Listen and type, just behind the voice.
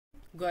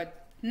Good.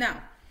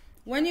 Now,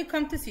 when you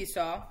come to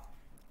Seesaw,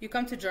 you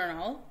come to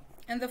Journal,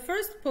 and the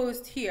first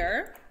post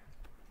here,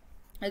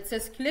 it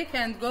says click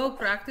and go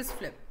practice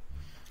flip.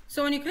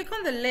 So when you click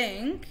on the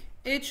link,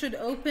 it should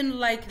open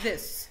like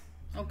this,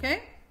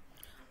 okay?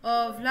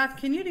 Vlad,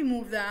 can you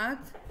remove that,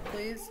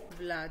 please?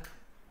 Vlad.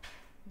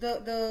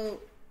 The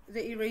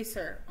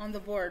eraser on the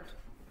board.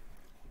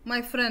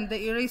 My friend,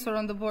 the eraser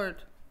on the board.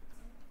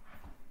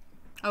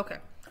 Okay.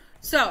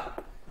 So,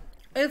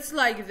 it's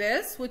like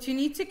this. What you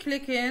need to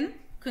click in,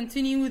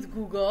 continue with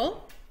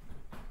Google.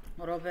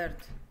 Robert,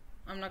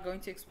 I'm not going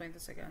to explain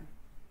this again.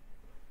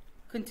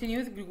 Continue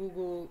with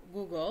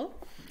Google.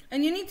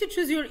 And you need to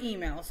choose your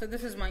email. So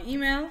this is my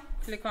email.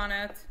 Click on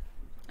it.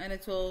 And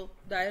it will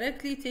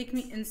directly take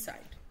me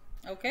inside.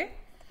 Okay?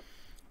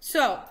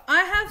 So,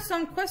 I have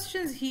some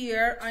questions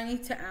here I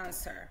need to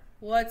answer.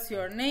 What's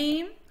your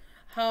name?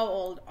 How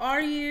old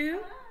are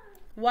you?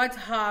 What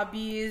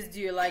hobbies do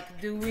you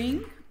like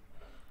doing?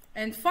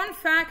 And fun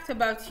fact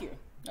about you.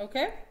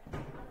 Okay?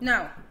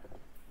 Now,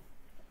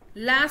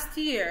 last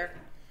year,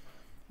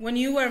 when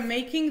you were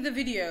making the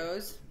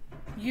videos,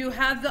 you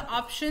had the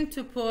option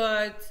to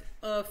put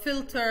a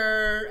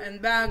filter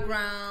and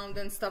background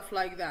and stuff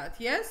like that.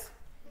 Yes?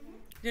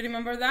 Do you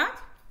remember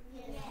that?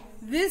 Yes.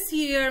 This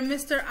year,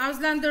 Mr.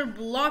 Auslander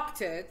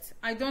blocked it.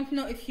 I don't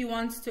know if he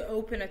wants to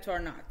open it or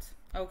not.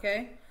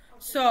 Okay?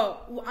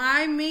 So,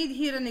 I made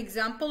here an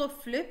example of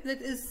flip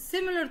that is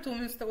similar to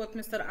what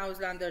Mr.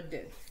 Auslander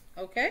did.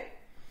 Okay?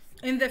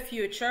 In the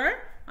future,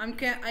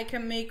 I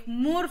can make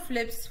more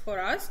flips for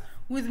us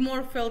with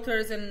more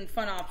filters and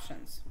fun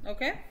options.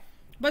 Okay?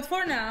 But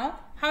for now,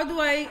 how do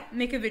I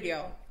make a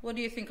video? What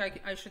do you think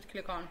I should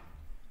click on?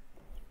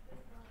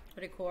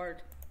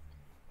 Record.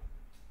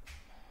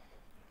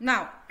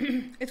 Now,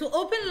 it will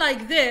open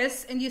like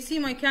this, and you see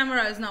my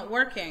camera is not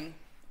working.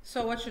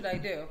 So what should I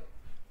do?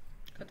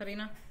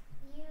 Katarina?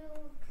 You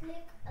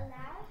click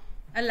allow.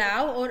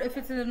 Allow, or if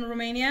it's in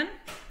Romanian?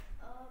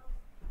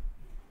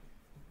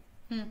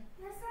 That's not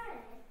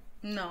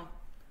it. No.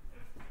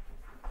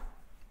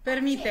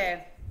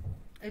 Permite.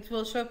 It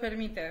will show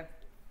permite.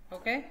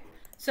 Okay?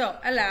 So,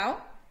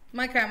 allow.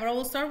 My camera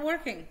will start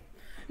working.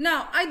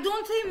 Now, I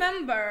don't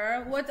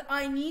remember what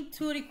I need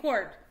to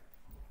record.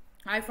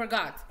 I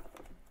forgot.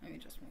 Let me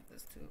just move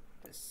this to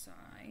this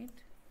side.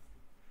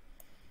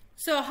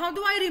 So, how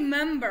do I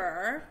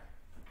remember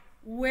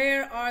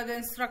where are the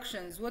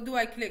instructions? What do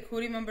I click? Who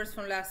remembers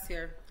from last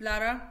year?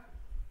 Lara?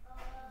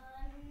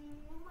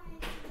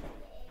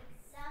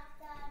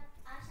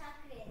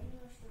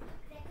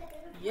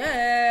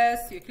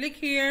 Yes, you click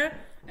here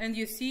and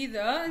you see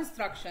the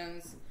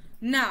instructions.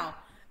 Now,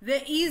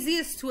 the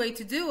easiest way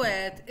to do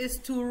it is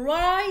to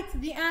write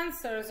the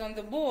answers on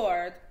the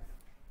board.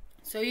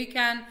 So you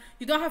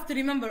don't have to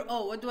remember,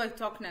 oh, what do I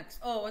talk next?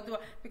 Oh,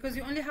 because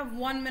you only have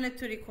 1 minute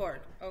to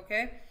record,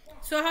 okay?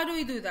 So how do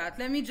we do that?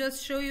 Let me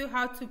just show you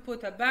how to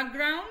put a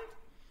background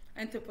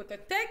and to put a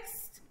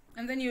text,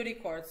 and then you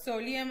record. So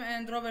Liam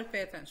and Robert,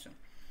 pay attention.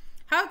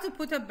 How to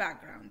put a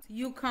background.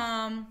 You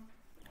come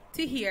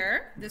to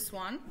here, this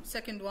one,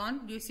 second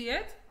one. Do you see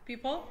it,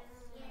 people?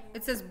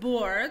 It says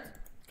board.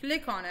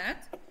 Click on it,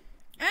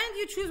 and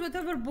you choose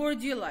whatever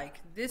board you like.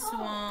 This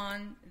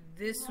one,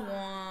 this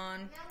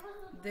one,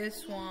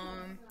 this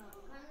one.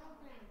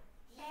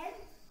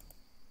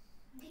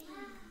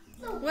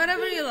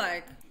 Whatever you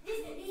like.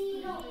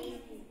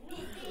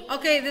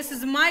 Okay, this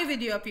is my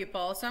video,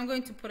 people, so I'm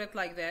going to put it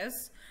like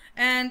this.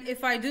 And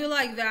if I do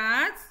like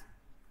that,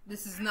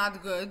 this is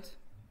not good.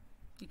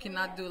 You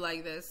cannot do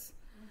like this.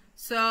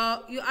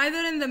 So you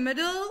either in the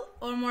middle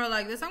or more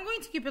like this. I'm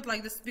going to keep it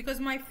like this because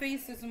my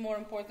face is more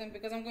important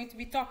because I'm going to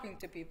be talking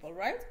to people,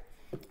 right?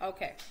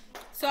 Okay.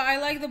 So I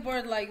like the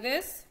board like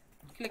this.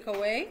 Click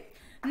away.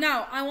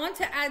 Now I want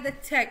to add a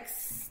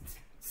text,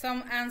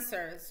 some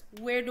answers.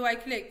 Where do I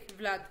click,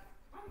 Vlad?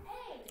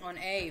 On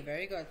A,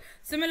 very good.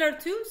 Similar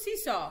to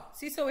Seesaw.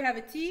 Seesaw, we have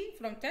a T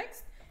from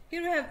text.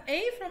 Here we have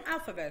A from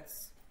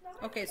alphabets.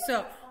 Okay,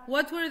 so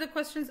what were the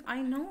questions?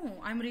 I know,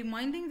 I'm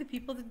reminding the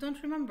people that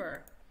don't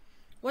remember.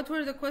 What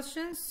were the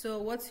questions? So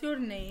what's your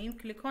name?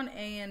 Click on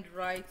A and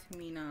write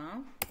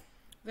Mina.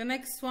 The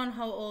next one,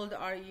 how old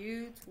are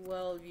you?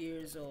 12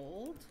 years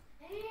old.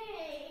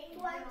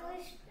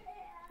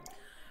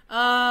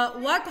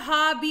 What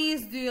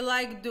hobbies do you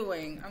like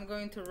doing? I'm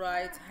going to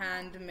write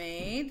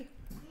handmade.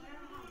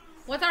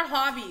 What are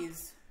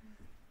hobbies?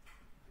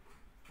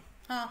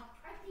 Huh?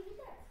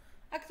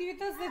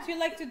 Activities that you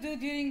like to do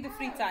during the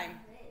free time.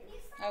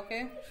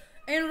 Okay.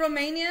 In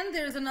Romanian,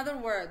 there's another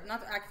word,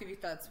 not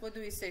activitats. What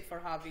do we say for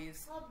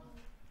hobbies?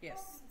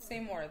 Yes,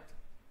 same word.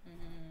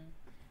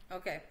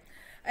 Okay.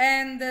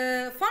 And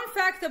fun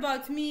fact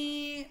about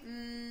me,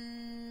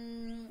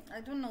 I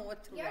don't know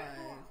what to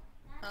write.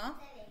 Huh?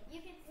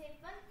 You can say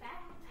fun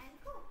fact, I'm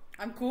cool.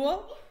 I'm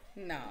cool?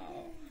 No.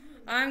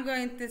 I'm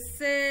going to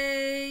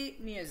say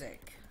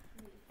music.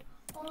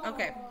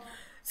 Okay.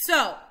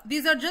 So,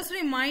 these are just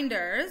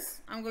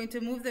reminders. I'm going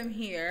to move them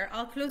here.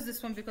 I'll close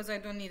this one because I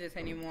don't need it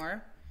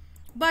anymore.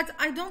 But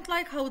I don't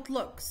like how it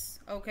looks,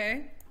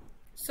 okay?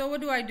 So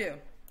what do?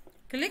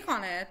 click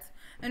on it,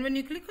 and when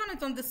you click on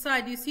it on the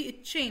side, you see it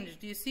changed.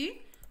 Do you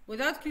see?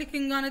 Without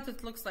clicking on it,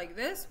 it looks like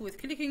this. With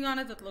clicking on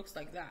it, it looks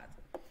like that.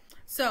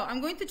 So I'm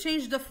going to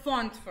change the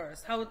font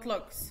first, how it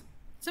looks.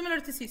 Similar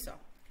to Seesaw.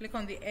 Click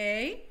on the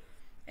A,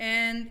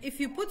 and if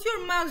you put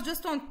your mouse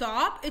just on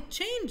top, it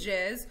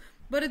changes,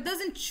 but it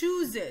doesn't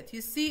choose it.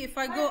 You see, if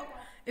I go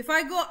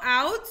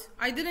out,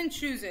 I didn't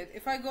choose it.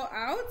 If I go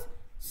out,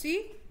 see,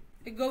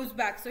 it goes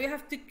back. So you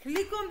have to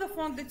click on the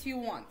font that you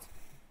want.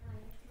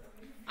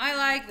 I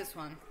like this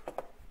one.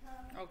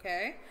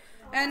 Okay.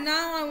 And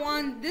now I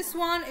want this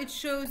one. It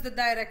shows the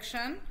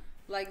direction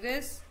like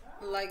this,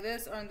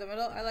 or in the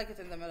middle. I like it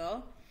in the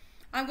middle.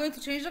 I'm going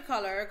to change the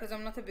color because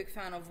I'm not a big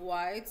fan of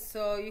white.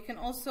 So you can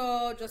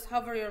also just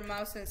hover your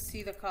mouse and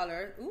see the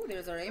color. Ooh,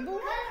 there's a rainbow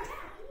one.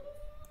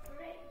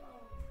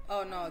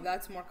 Oh no,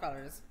 that's more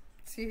colors.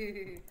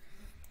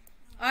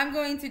 I'm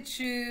going to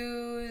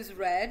choose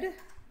red.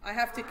 I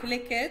have to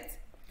click it.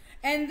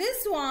 And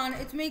this one,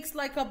 it makes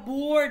like a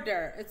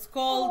border. It's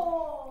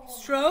called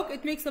stroke.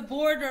 It makes a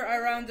border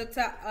around the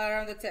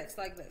text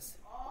like this.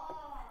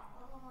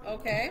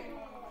 Okay.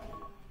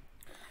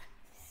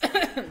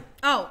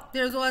 Oh,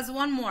 there was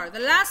one more.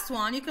 The last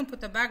one, you can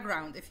put a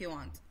background if you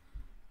want.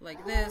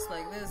 Like this,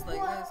 like this,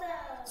 like this.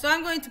 So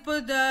I'm going to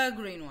put the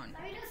green one.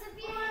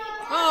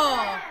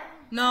 Oh,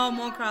 no,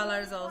 more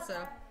colors also.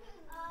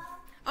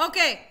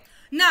 Okay,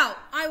 now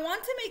I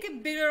want to make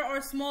it bigger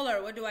or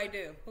smaller. What do I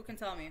do? Who can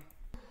tell me?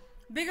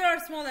 Bigger or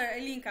smaller,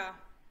 Elinka?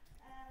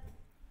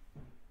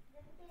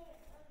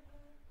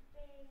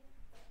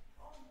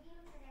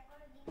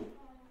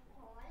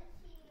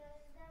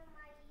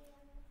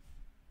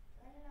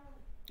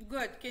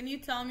 Good. Can you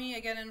tell me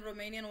again in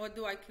Romanian, what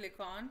do I click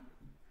on?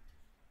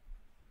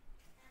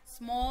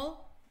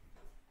 Small?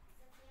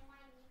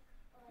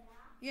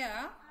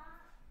 Yeah.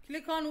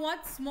 Click on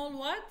what? Small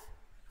what?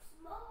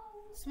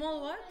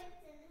 Small what?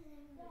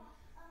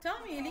 Tell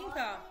me,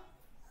 Elinka.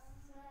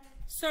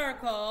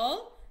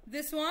 Circle.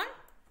 This one?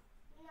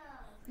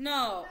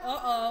 No.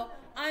 Uh-oh.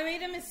 I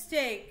made a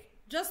mistake.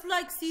 Just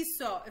like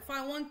Seesaw. If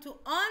I want to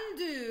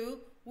undo,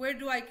 where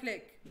do I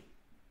click?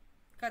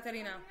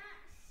 Katerina.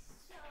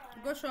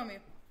 Go show me.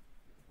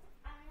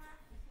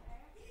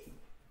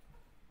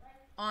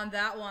 On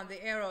that one,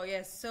 the arrow,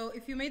 yes. So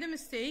if you made a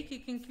mistake,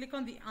 you can click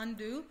on the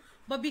undo.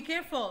 But be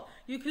careful.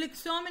 You click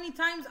so many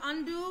times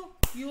undo,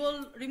 you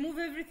will remove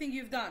everything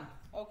you've done.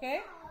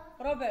 Okay?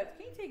 Robert,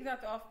 can you take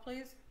that off,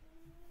 please?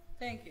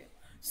 Thank you.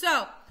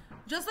 So,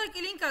 just like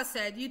Elinka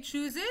said, you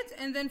choose it,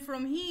 and then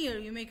from here,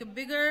 you make it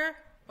bigger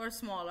or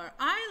smaller.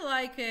 I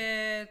like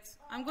it.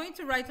 I'm going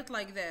to write it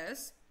like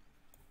this.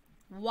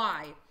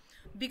 Why?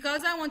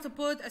 Because I want to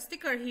put a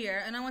sticker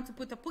here, and I want to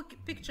put a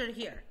picture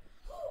here.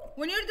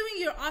 When you're doing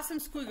your awesome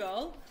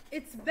squiggle,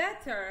 it's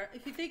better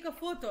if you take a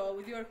photo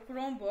with your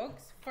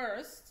Chromebooks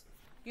first.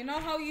 You know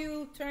how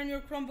you turn your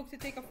Chromebook to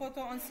take a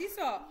photo on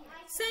Seesaw?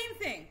 Same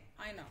thing.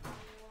 I know.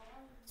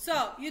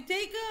 So, you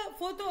take a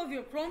photo of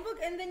your Chromebook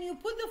and then you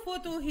put the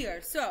photo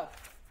here. So,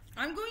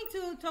 I'm going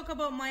to talk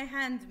about my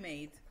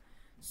handmade.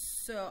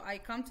 So, I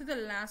come to the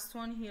last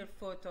one here,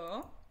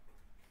 photo.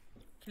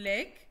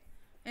 Click.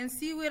 And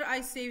see where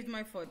I saved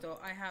my photo.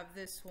 I have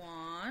this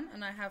one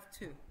and I have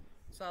two.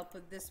 So, I'll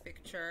put this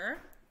picture.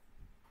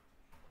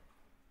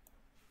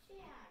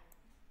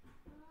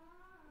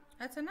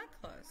 That's a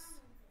necklace.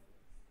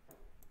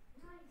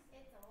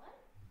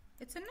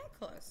 It's a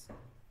necklace.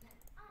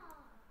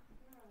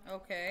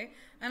 Okay,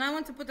 and I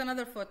want to put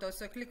another photo,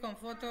 so click on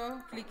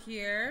photo, click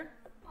here,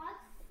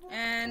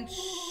 and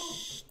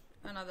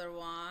another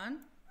one.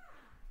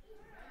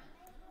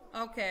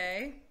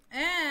 Okay,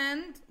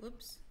 and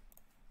oops,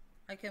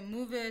 I can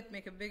move it,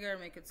 make it bigger,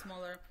 make it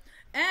smaller,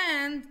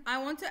 and I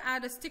want to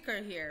add a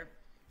sticker here.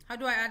 How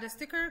do I add a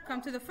sticker?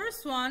 Come to the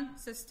first one, it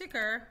says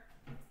sticker,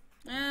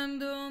 and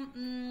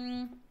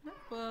let's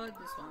put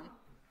this one.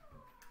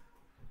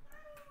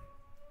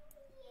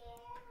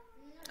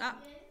 Ah.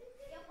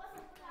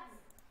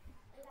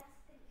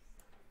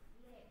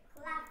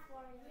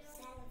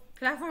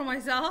 Clap for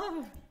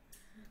myself?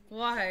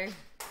 Why?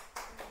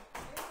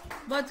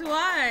 But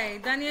why?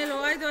 Daniel,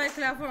 why do I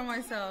clap for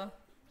myself?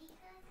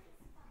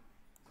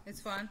 It's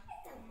fun.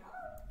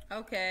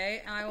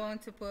 Okay, I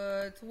want to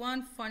put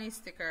one funny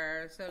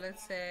sticker. So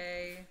let's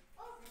say...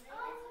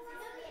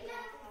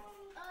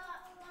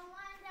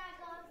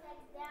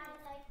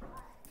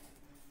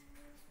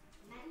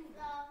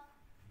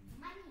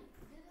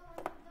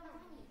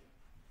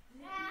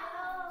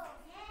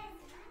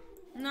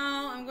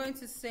 No, I'm going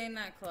to say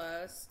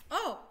necklace.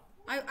 Oh,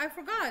 I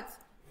forgot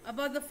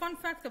about the fun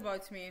fact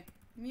about me.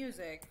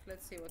 Music.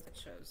 Let's see what it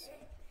shows.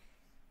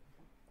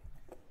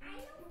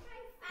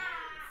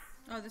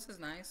 Oh, this is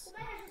nice.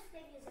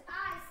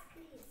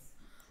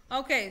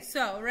 Okay,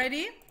 so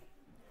ready?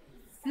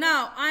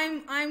 Now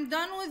I'm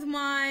done with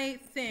my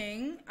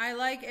thing. I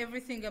like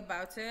everything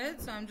about it,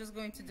 so I'm just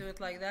going to do it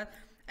like that.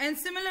 And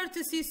similar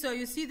to Seesaw,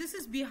 you see this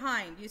is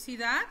behind. You see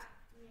that?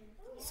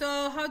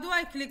 So how do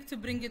I click to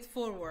bring it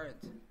forward?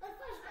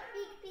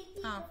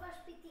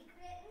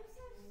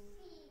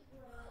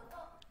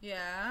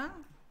 Yeah.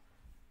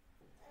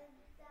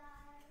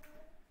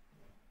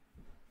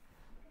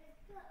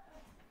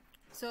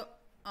 So,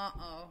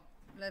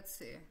 let's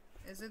see.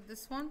 Is it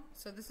this one?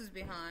 So this is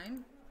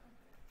behind.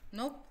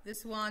 Nope,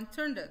 this one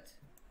turned it.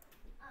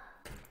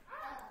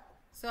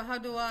 So how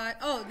do I,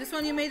 oh, this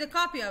one you made a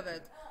copy of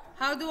it.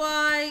 How do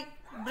I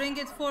bring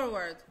it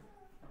forward?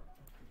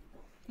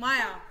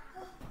 Maya.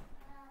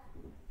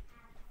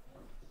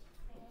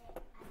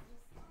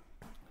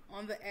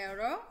 On the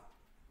arrow.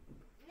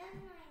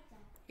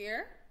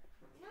 Here.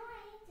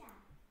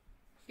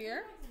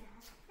 Here.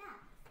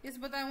 Yes,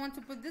 but I want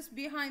to put this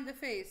behind the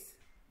face.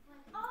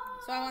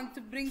 So I want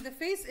to bring the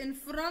face in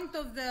front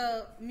of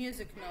the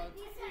music note.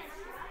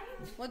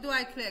 What do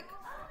I click?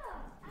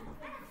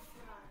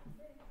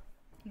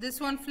 This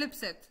one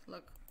flips it.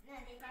 Look.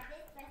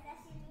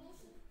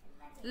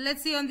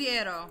 Let's see on the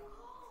arrow.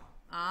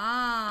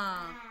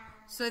 Ah.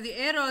 So the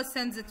arrow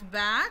sends it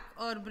back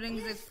or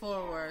brings it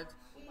forward? I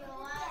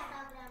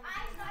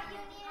thought you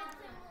needed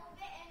to move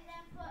it and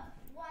then put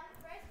one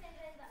first and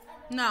then the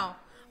other. No.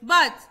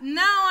 But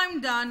now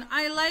I'm done.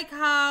 I like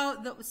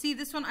how, see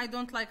this one, I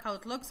don't like how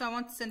it looks. I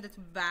want to send it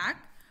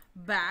back,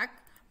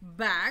 back,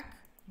 back,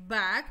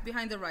 back,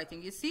 behind the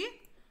writing. You see?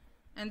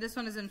 And this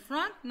one is in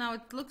front. Now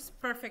it looks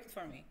perfect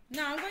for me.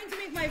 Now I'm going to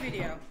make my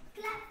video.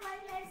 Clap for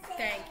yourself.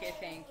 Thank you,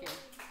 thank you.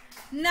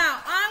 Now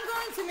I'm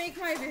going to make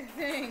my video.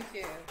 Thank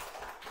you.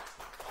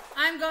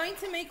 I'm going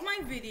to make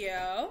my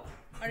video.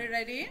 Are you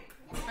ready?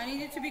 I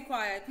need you to be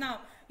quiet.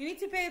 Now, you need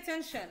to pay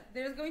attention.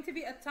 There's going to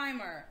be a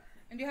timer.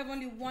 And you have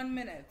only 1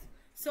 minute.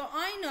 So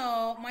I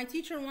know my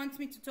teacher wants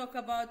me to talk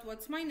about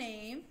what's my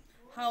name,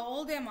 how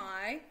old am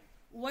I,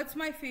 what's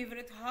my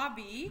favorite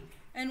hobby,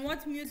 and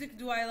what music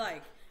do I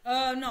like.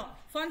 No,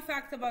 fun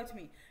fact about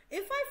me.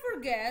 If I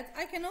forget,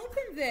 I can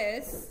open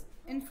this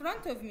in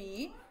front of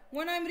me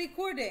when I'm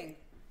recording.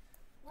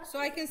 So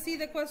I can see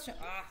the question.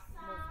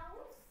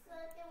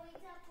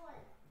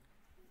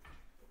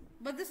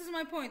 But this is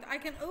my point. I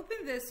can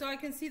open this so I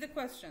can see the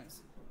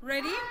questions.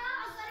 Ready?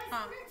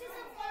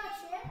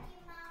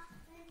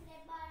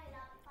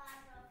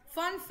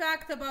 Fun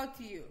fact about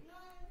you.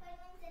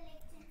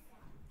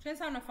 Ce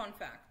înseamnă fun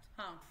fact?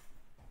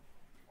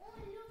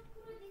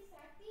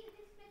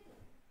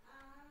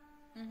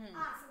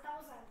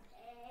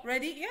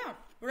 Ready? Yeah.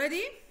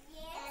 Ready?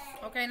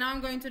 Yes. Okay, now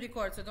I'm going to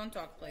record, so don't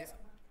talk, please.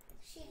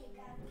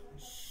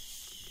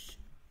 Shh.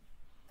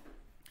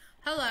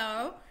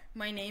 Hello,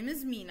 my name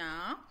is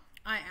Mina.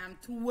 I am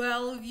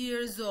 12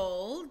 years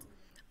old.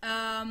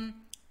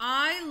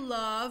 I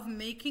love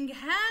making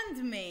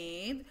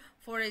handmade.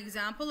 For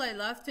example, I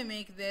love to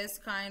make this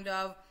kind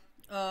of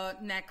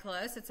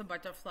necklace. It's a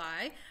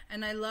butterfly.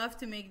 And I love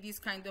to make these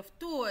kind of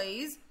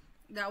toys.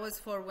 That was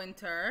for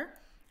winter.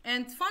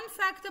 And fun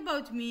fact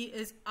about me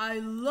is I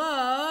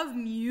love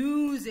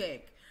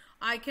music.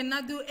 I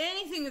cannot do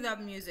anything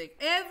without music.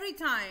 Every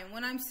time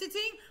when I'm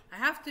sitting, I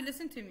have to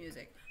listen to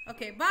music.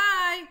 Okay,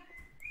 bye.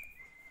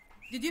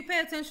 Did you pay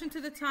attention to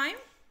the time?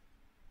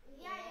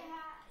 Yeah.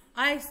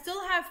 I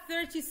still have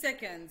 30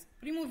 seconds.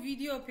 Primul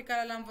video pe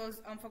care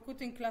am făcut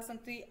în clasa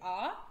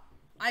 1A.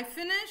 I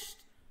finished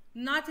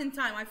not in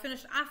time. I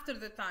finished after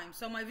the time.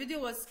 So my video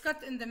was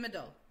cut in the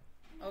middle.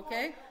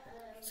 Okay?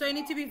 So you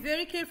need to be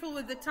very careful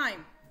with the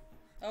time.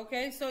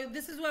 Okay? So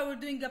this is why we're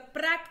doing a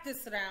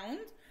practice round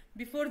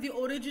before the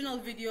original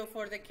video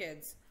for the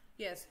kids.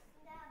 Yes?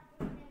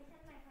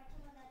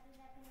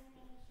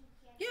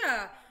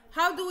 Yeah.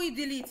 How do we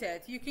delete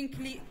it? You can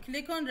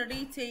click on the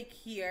retake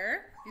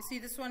here. You see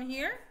this one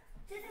here?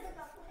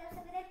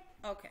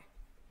 Okay.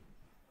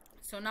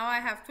 So now I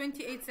have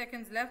 28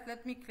 seconds left.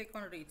 Let me click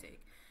on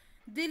retake.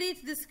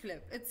 Delete this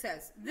clip. It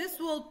says, this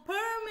will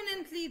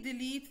permanently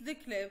delete the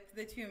clip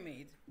that you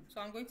made.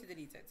 So I'm going to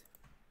delete it.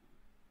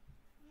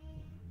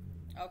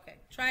 Okay.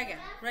 Try again.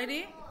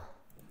 Ready?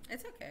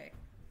 It's okay.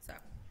 So.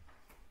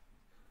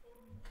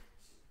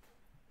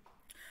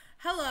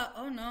 Hello.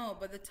 Oh no,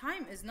 but the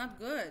time is not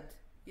good.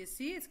 You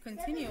see, it's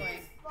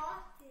continuing.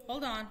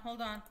 Hold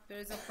on. There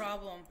is a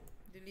problem.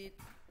 Delete.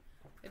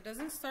 It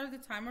doesn't start the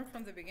timer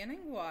from the beginning.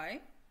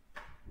 Why?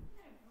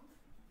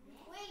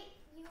 Wait,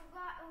 you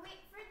got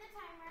wait for the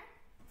timer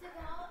to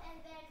go and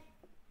then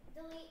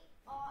delete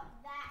all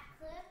that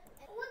clip.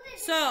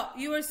 So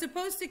you were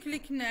supposed to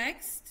click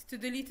next to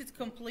delete it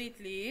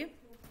completely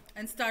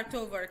and start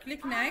over.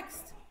 Click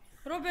next.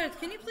 Robert,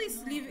 can you please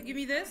give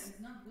me this?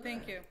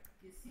 Thank you.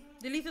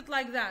 Delete it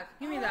like that.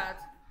 Give me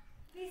that.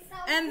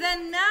 And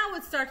then now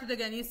it started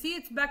again. You see,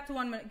 it's back to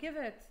 1 minute. Give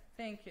it.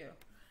 Thank you.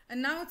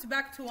 And now it's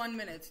back to 1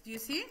 minute. Do you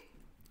see?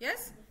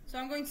 Yes? So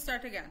I'm going to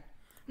start again.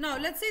 Now,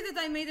 let's say that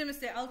I made a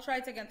mistake. I'll try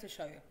it again to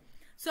show you.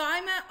 So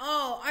I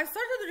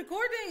started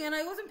recording and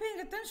I wasn't paying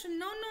attention.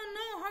 No.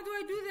 How do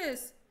I do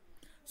this?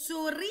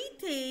 So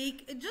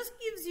retake, it just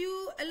gives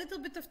you a little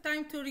bit of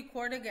time to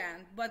record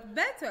again. But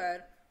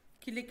better,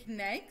 click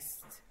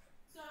next.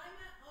 So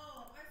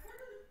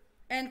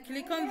and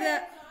click on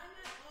the...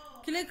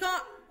 Click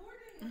on...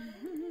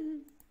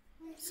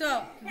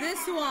 So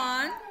this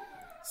one,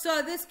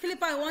 so this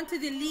clip I want to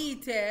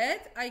delete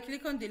it. I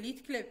click on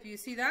delete clip. You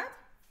see that?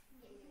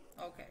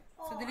 Okay.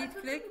 So delete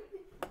clip.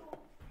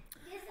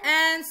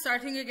 And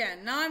starting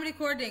again. Now I'm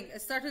recording.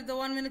 It started the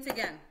 1 minute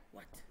again.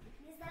 What?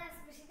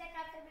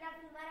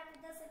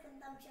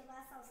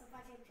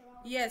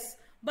 Yes.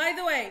 By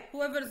the way,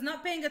 whoever is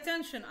not paying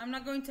attention, I'm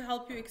not going to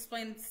help you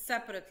explain it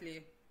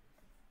separately.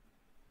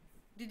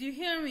 Did you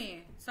hear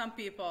me? Some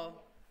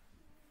people.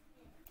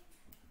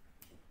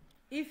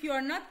 If you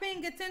are not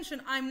paying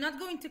attention, I'm not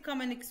going to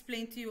come and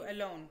explain to you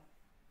alone.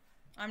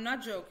 I'm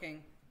not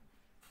joking.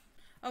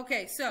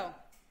 Okay, so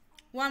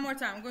one more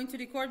time. I'm going to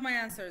record my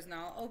answers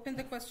now. Open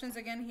the questions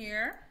again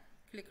here.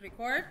 Click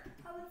record.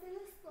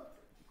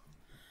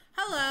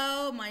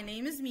 Hello, my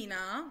name is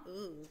Mina.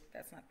 Ooh,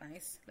 that's not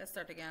nice. Let's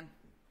start again.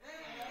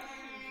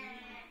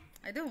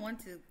 I don't want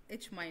to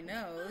itch my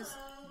nose.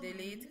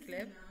 Delete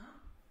clip.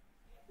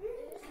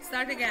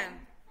 Start again.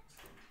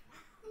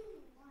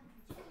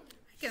 I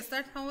can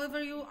start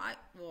however you...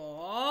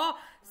 Oh,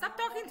 stop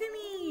talking to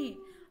me.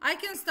 I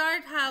can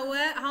start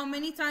how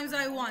many times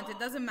I want. It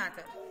doesn't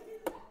matter.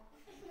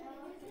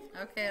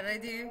 Okay,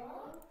 ready?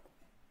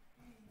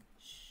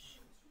 Shh.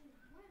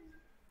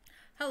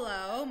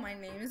 Hello, my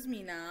name is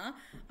Mina.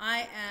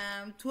 I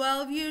am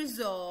 12 years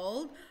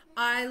old.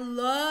 I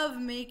love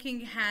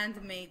making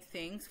handmade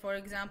things. For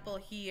example,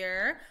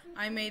 here,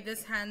 I made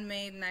this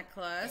handmade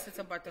necklace. It's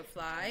a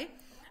butterfly.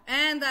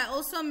 And I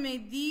also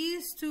made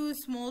these two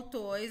small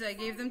toys. I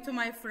gave them to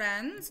my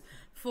friends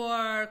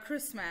for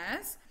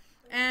Christmas.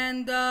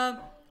 And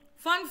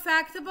fun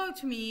fact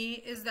about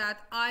me is that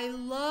I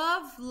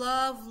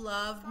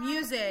love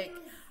music.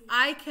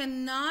 I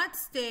cannot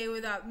stay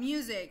without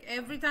music.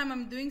 Every time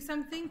I'm doing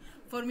something,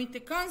 for me to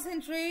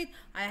concentrate,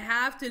 I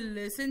have to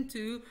listen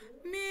to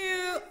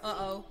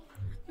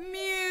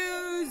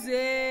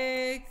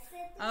music.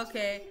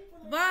 Okay,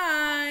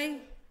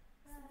 bye.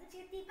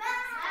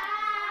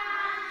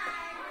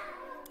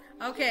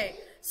 Okay,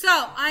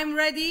 so I'm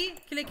ready.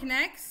 Click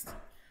next.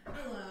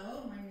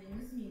 Hello, my name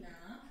is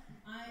Mina.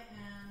 I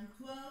am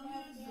 12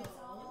 years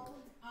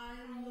old. I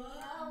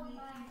love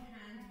making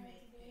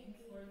handmade things.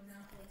 For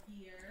example,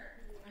 here,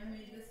 I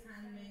made this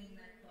handmade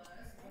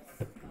necklace,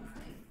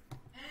 butterfly.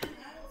 And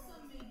I also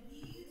made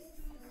these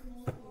two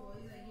small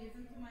toys. I gave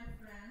them to my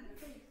friends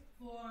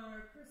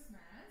for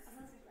Christmas.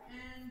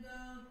 And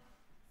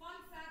fun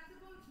fact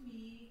about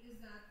me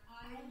is that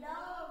I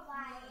love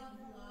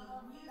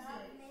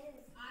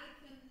music. I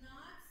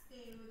cannot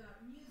stay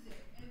without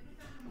music. Every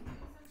time I'm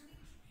doing something,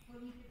 for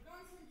me to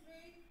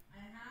concentrate,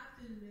 I have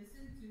to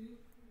listen to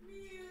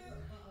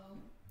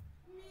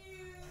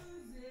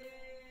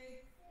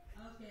music.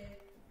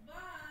 Okay,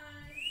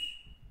 bye.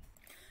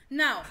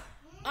 Now,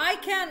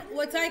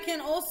 what I can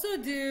also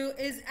do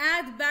is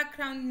add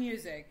background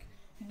music.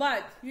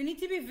 But you need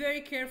to be very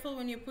careful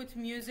when you put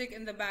music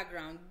in the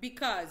background,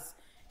 because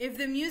if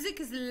the music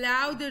is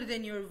louder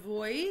than your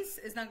voice,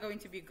 it's not going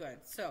to be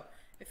good. So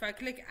if I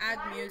click add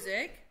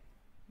music,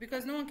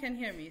 because no one can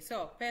hear me,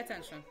 so pay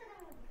attention.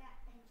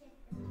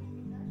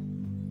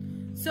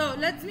 So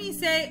let me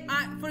say,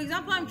 for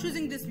example, I'm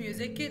choosing this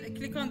music.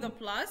 Click on the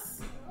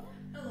plus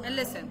and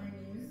listen. My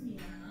name is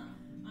Mina.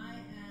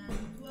 I am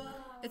 12.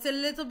 It's a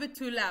little bit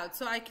too loud.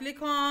 So I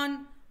click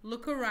on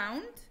look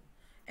around.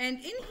 And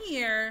in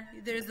here,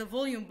 there's the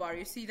volume bar.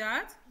 You see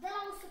that?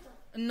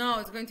 No,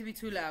 it's going to be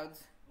too loud.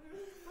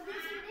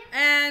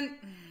 And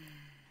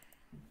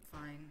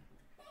fine.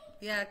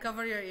 Yeah,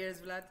 cover your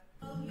ears, Vlad.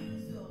 12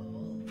 years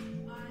old.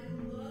 I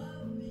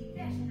love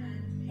making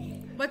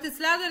handmade. But it's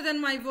louder than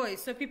my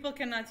voice, so people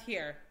cannot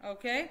hear.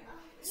 Okay?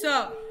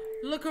 So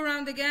look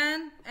around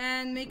again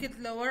and make it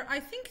lower. I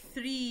think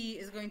 3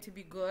 is going to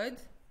be good.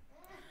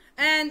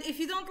 And if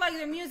you don't like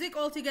the music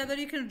altogether,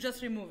 you can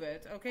just remove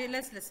it. Okay?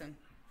 Let's listen.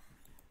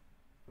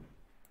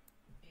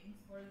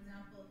 For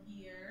example,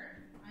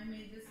 here I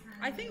made this.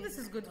 I think this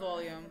is good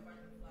volume.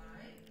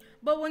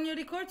 But when you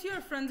record to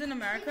your friends in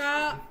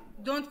America,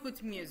 don't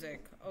put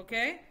music,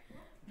 okay?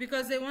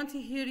 Because they want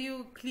to hear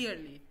you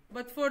clearly.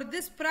 But for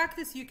this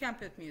practice, you can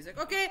put music.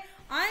 Okay,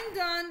 I'm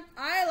done.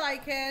 I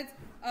like it.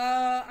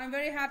 I'm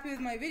very happy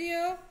with my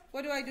video.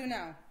 What do I do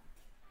now?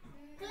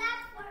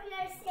 Clap for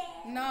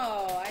yourself.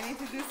 No, I need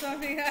to do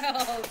something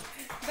else.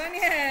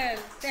 Daniel,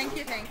 thank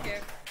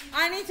you.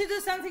 I need to do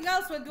something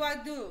else. What do I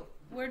do?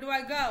 Where do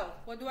I go?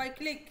 What do I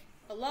click?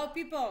 Hello,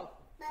 people.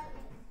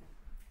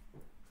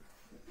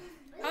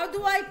 How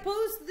do I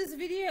post this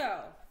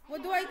video?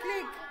 What do I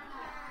click?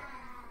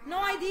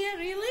 No idea,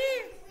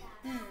 really?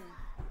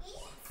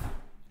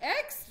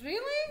 X,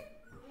 really?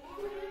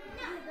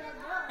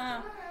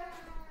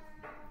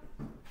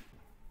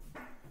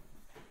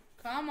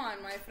 Come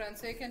on, my friend,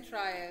 so you can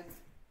try it.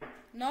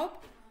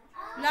 Nope.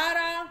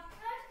 Lara.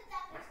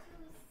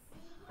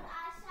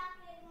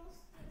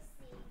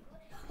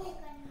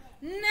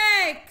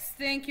 Next.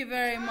 Thank you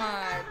very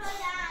much.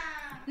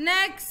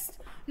 Next.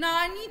 Now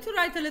I need to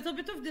write a little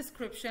bit of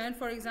description.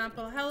 For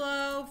example,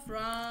 hello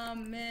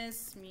from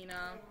Miss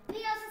Mina.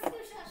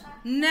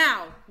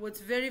 Now,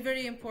 what's very,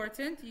 very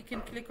important, you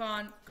can click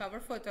on cover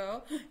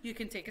photo. You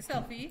can take a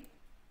selfie.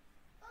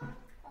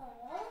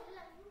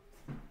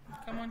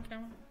 Come on,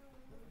 camera.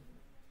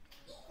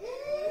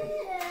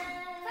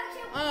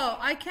 Oh,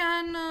 I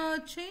can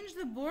change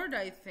the board,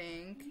 I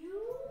think.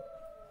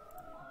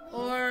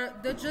 Or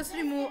just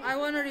remove, I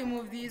want to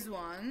remove these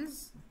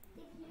ones.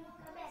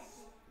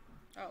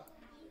 Oh,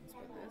 let's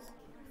put this.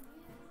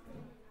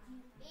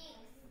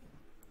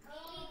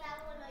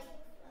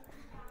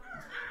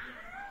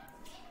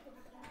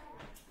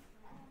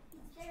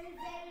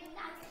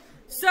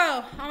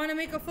 So, I want to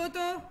make a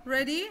photo.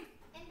 Ready?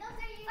 And those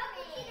are your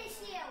friends.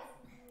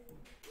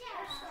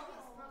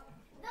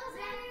 Those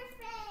are your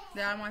friends.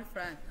 They are my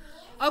friend.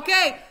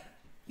 Okay,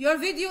 your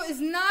video is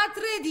not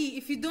ready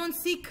if you don't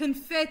see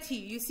confetti.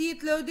 You see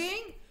it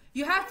loading?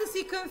 You have to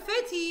see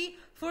confetti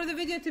for the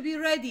video to be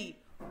ready.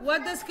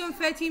 What does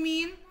confetti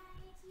mean?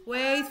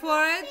 Wait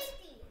for it.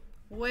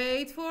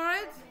 Wait for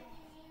it.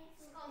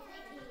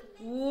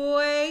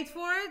 Wait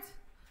for it.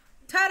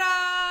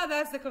 Ta-da!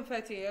 That's the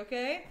confetti,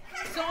 okay?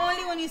 So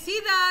only when you see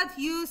that,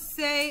 you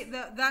say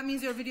that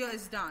means your video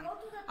is done.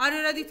 Are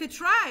you ready to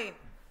try?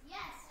 Yes.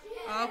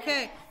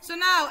 Okay, so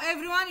now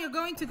everyone, you're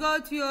going to go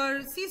to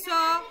your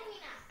Seesaw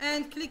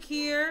and click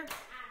here.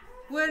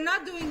 We're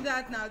not doing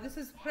that now. This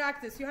is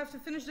practice. You have to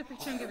finish the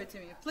picture and give it to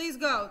me. Please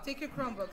go. Take your Chromebook.